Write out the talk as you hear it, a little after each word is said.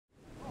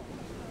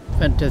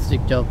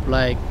fantastic job.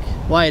 Like,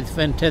 why it's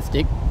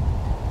fantastic?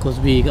 Because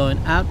we going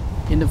out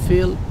in the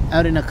field,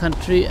 out in the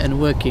country and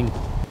working.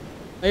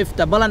 If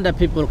the Balanda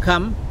people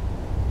come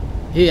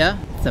here,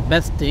 it's the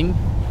best thing.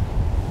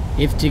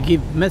 If to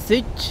give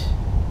message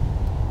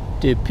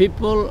to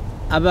people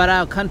about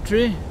our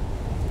country,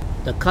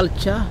 the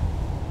culture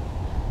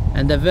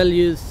and the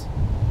values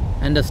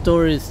and the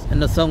stories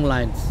and the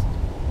songlines.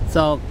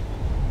 So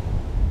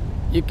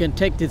you can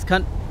take this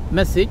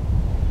message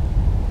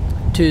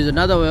to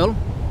another world,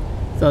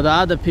 so the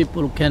other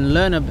people can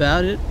learn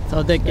about it,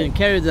 so they can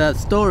carry the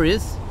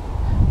stories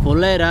for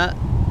later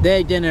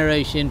their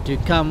generation to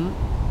come,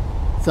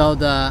 so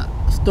the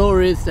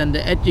stories and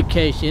the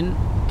education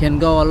can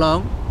go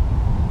along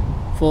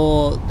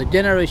for the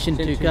generation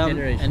to come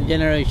and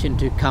generation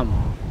to come.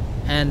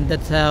 And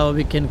that's how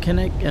we can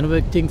connect and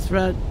work things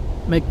right,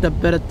 make the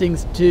better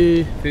things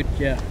to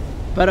future,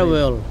 better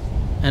world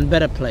and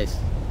better place.